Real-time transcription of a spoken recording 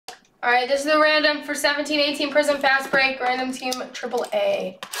Alright, this is the random for 17-18 Prizim Fast Break, random team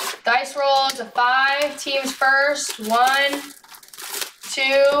AAA. Dice rolls of 5, teams first. 1,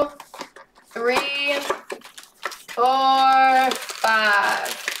 2, 3, 4,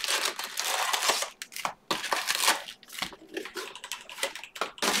 5.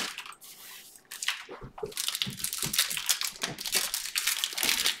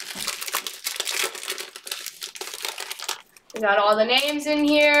 We got all the names in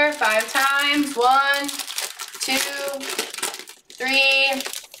here 5 times. 1, 2, 3,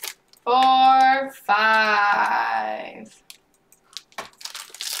 4, 5.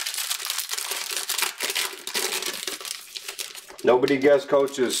 Nobody guessed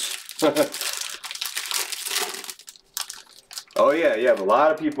coaches. Oh yeah, a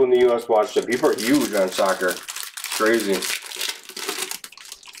lot of people in the U.S. watch it. People are huge on soccer. It's crazy.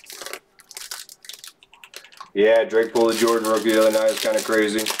 Yeah, Drake pulled a Jordan rookie the other night. It's kind of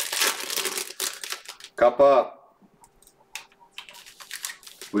crazy. Cup up.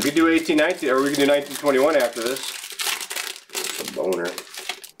 We could do 18-19, or we could do 19-21 after this. It's a boner.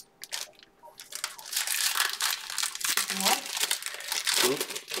 What?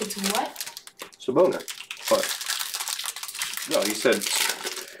 It's what? It's a boner. What? No, he said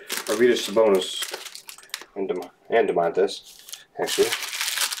Arvidas Sabonis and DeMontis, actually.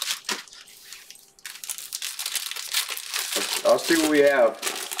 I'll see what we have.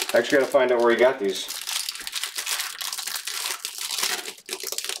 I actually gotta find out where he got these.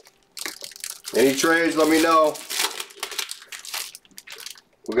 Any trades, let me know.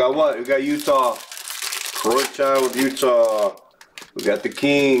 We got what? We got Utah. Croatown with Utah. We got the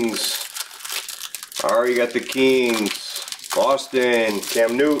Kings. Already got the Kings. Boston.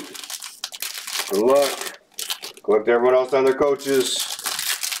 Cam Newton. Good luck. Good luck to everyone else on their coaches.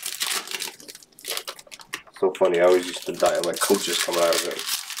 So funny, I always used to die of like coaches coming out of it.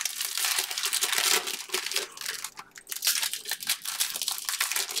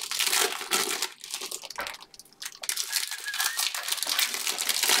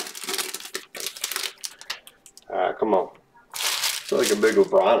 Come on. It's like a big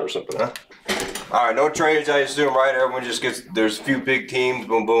LeBron or something, huh? Alright, no trades, I assume, right? Everyone just gets, there's a few big teams,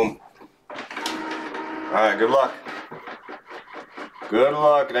 boom, boom. Alright, good luck. Good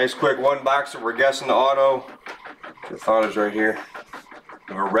luck. Nice quick one boxer. We're guessing the auto. The thought is right here.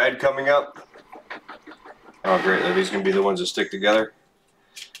 We have a red coming up. Oh, great. These are going to be the ones that stick together.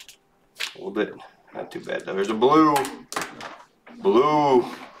 A little bit. Not too bad, though. There's a blue. Blue.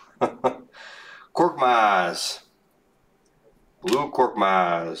 Korkmaz. Blue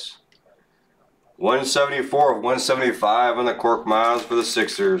Korkmaz. 174 of 175 on the Korkmaz for the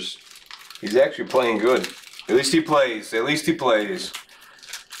Sixers. He's actually playing good. At least he plays. At least he plays.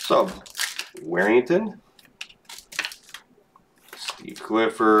 So, Warrington. Steve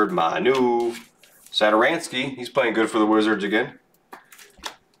Clifford. Manu. Satoransky. He's playing good for the Wizards again.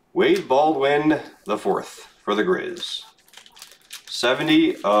 Wade Baldwin the fourth for the Grizz.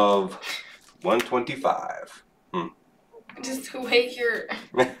 70 of 125. Just wait your...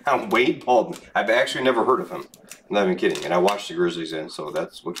 Wade Baldwin. I've actually never heard of him. I'm not even kidding. And I watched the Grizzlies in, so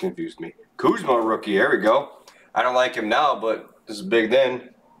that's what confused me. Kuzma rookie. There we go. I don't like him now, but this is big then.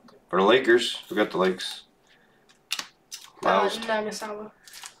 For the Lakers. We got the Lakes. Miles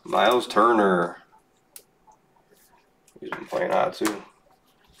Turner. He's been playing hot too.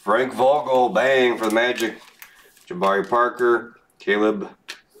 Frank Vogel. Bang for the Magic. Jabari Parker. Caleb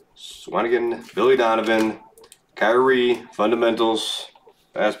Swanigan. Billy Donovan. Kyrie, Fundamentals,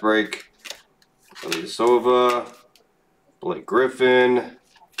 Fast Break, Ilyasova, Blake Griffin,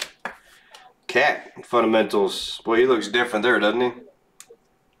 Cat, Fundamentals. Boy, he looks different there, doesn't he?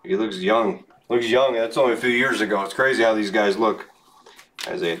 He looks young. Looks young. That's only a few years ago. It's crazy how these guys look.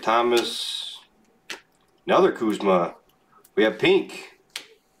 Isaiah Thomas. Another Kuzma. We have Pink.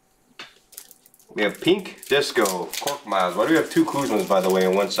 We have Pink Disco. Korkmaz. Why do we have two Kuzmas, by the way,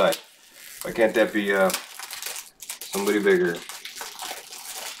 on one side? Why can't that be... somebody bigger.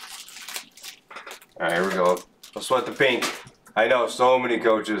 Alright, here we go. Let's sweat the pink. I know, so many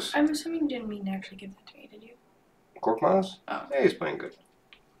coaches. I'm assuming you didn't mean to actually give that to me, did you? Korkmaz? Oh. Hey, he's playing good.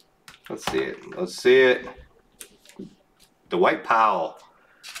 Let's see it. Let's see it. The White Powell.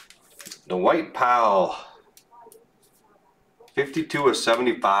 The White Powell. 52 of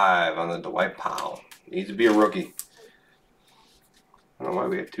 75 on the Dwight Powell. Needs to be a rookie. I don't know why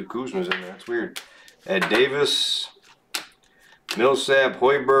we have two Kuzmas in there. That's weird. Ed Davis. Millsap,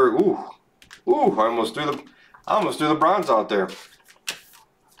 Hoiberg. Ooh, I almost threw the bronze out there.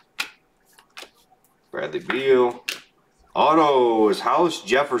 Bradley Beal. Auto is Hollis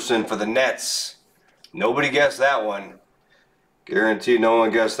Jefferson for the Nets. Nobody guessed that one. Guaranteed no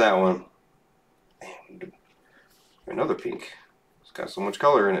one guessed that one. Man, another pink. It's got so much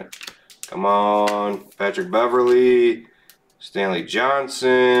color in it. Come on. Patrick Beverly, Stanley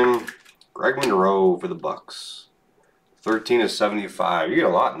Johnson, Greg Monroe for the Bucks. 13/75. You get a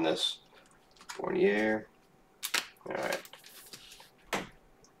lot in this. Fournier. Alright.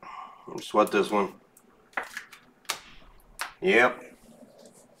 Sweat this one. Yep.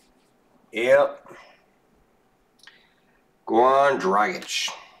 Goran Dragic.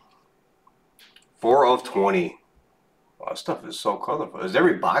 4/20. Wow, this stuff is so colorful. Is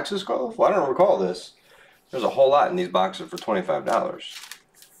every box this colorful? I don't recall this. There's a whole lot in these boxes for $25.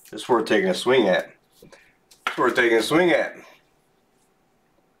 This is worth taking a swing at.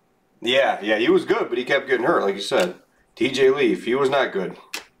 Yeah, he was good, but he kept getting hurt, like you said. TJ Leaf, he was not good.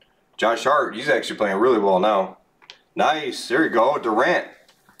 Josh Hart, he's actually playing really well now. Nice, there you go. Durant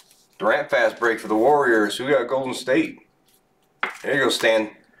fast break for the Warriors. Who got Golden State? There you go,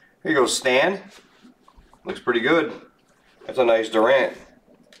 Stan. Looks pretty good. That's a nice Durant.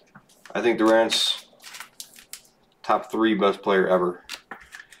 I think Durant's top 3 best player ever.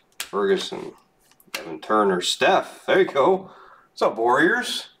 Ferguson, Evan Turner, Steph. There you go. What's up,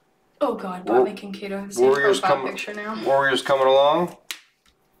 Warriors? Oh God, Bobby Kincaid. Warriors coming along.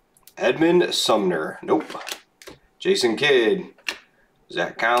 Edmund Sumner. Nope. Jason Kidd.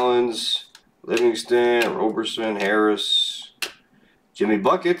 Zach Collins. Livingston. Roberson. Harris. Jimmy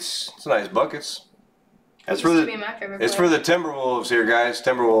Buckets. It's nice buckets. It's for the Timberwolves here, guys.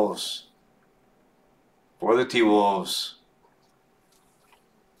 Timberwolves. For the T-Wolves.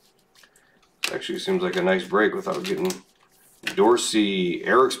 This actually seems like a nice break without getting Dorsey,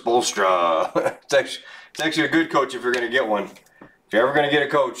 Eric Spoelstra. It's actually a good coach if you're going to get one. If you're ever going to get a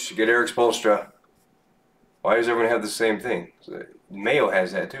coach, get Eric Spoelstra. Why does everyone have the same thing? Mayo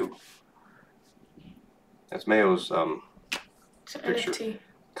has that too. That's Mayo's picture. NFT.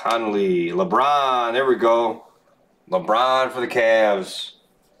 Conley, LeBron, there we go. LeBron for the Cavs.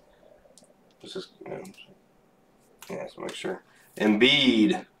 This is, yeah, so make sure.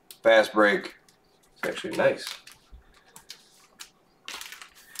 Embiid, fast break. It's actually nice.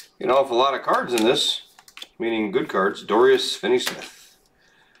 An awful lot of cards in this, meaning good cards. Dorius Finney-Smith,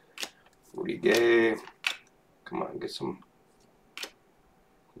 Rudy Gay. Come on, get some.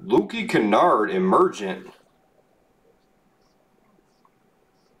 Lukey Kennard, Emergent.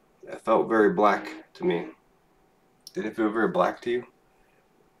 That felt very black to me. Did it feel very black to you?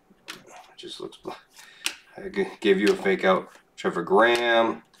 It just looks black. I gave you a fake out. Trevor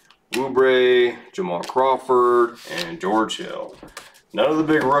Graham, Oubre, Jamal Crawford, and George Hill. None of the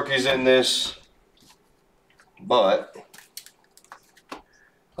big rookies in this, but that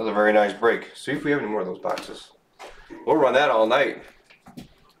was a very nice break. See if we have any more of those boxes. We'll run that all night.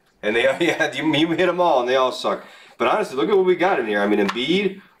 And they, yeah, you hit them all, and they all suck. But honestly, look at what we got in here. I mean,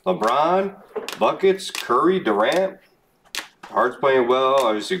 Embiid, LeBron, Buckets, Curry, Durant. Hart's playing well.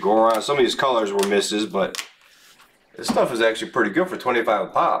 Obviously, Goran. Some of these colors were misses, but this stuff is actually pretty good for 25 a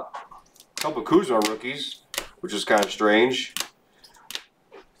pop. A couple Kuzma rookies, which is kind of strange.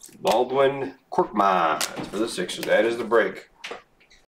 Baldwin Korkmaz for the Sixers. That is the break.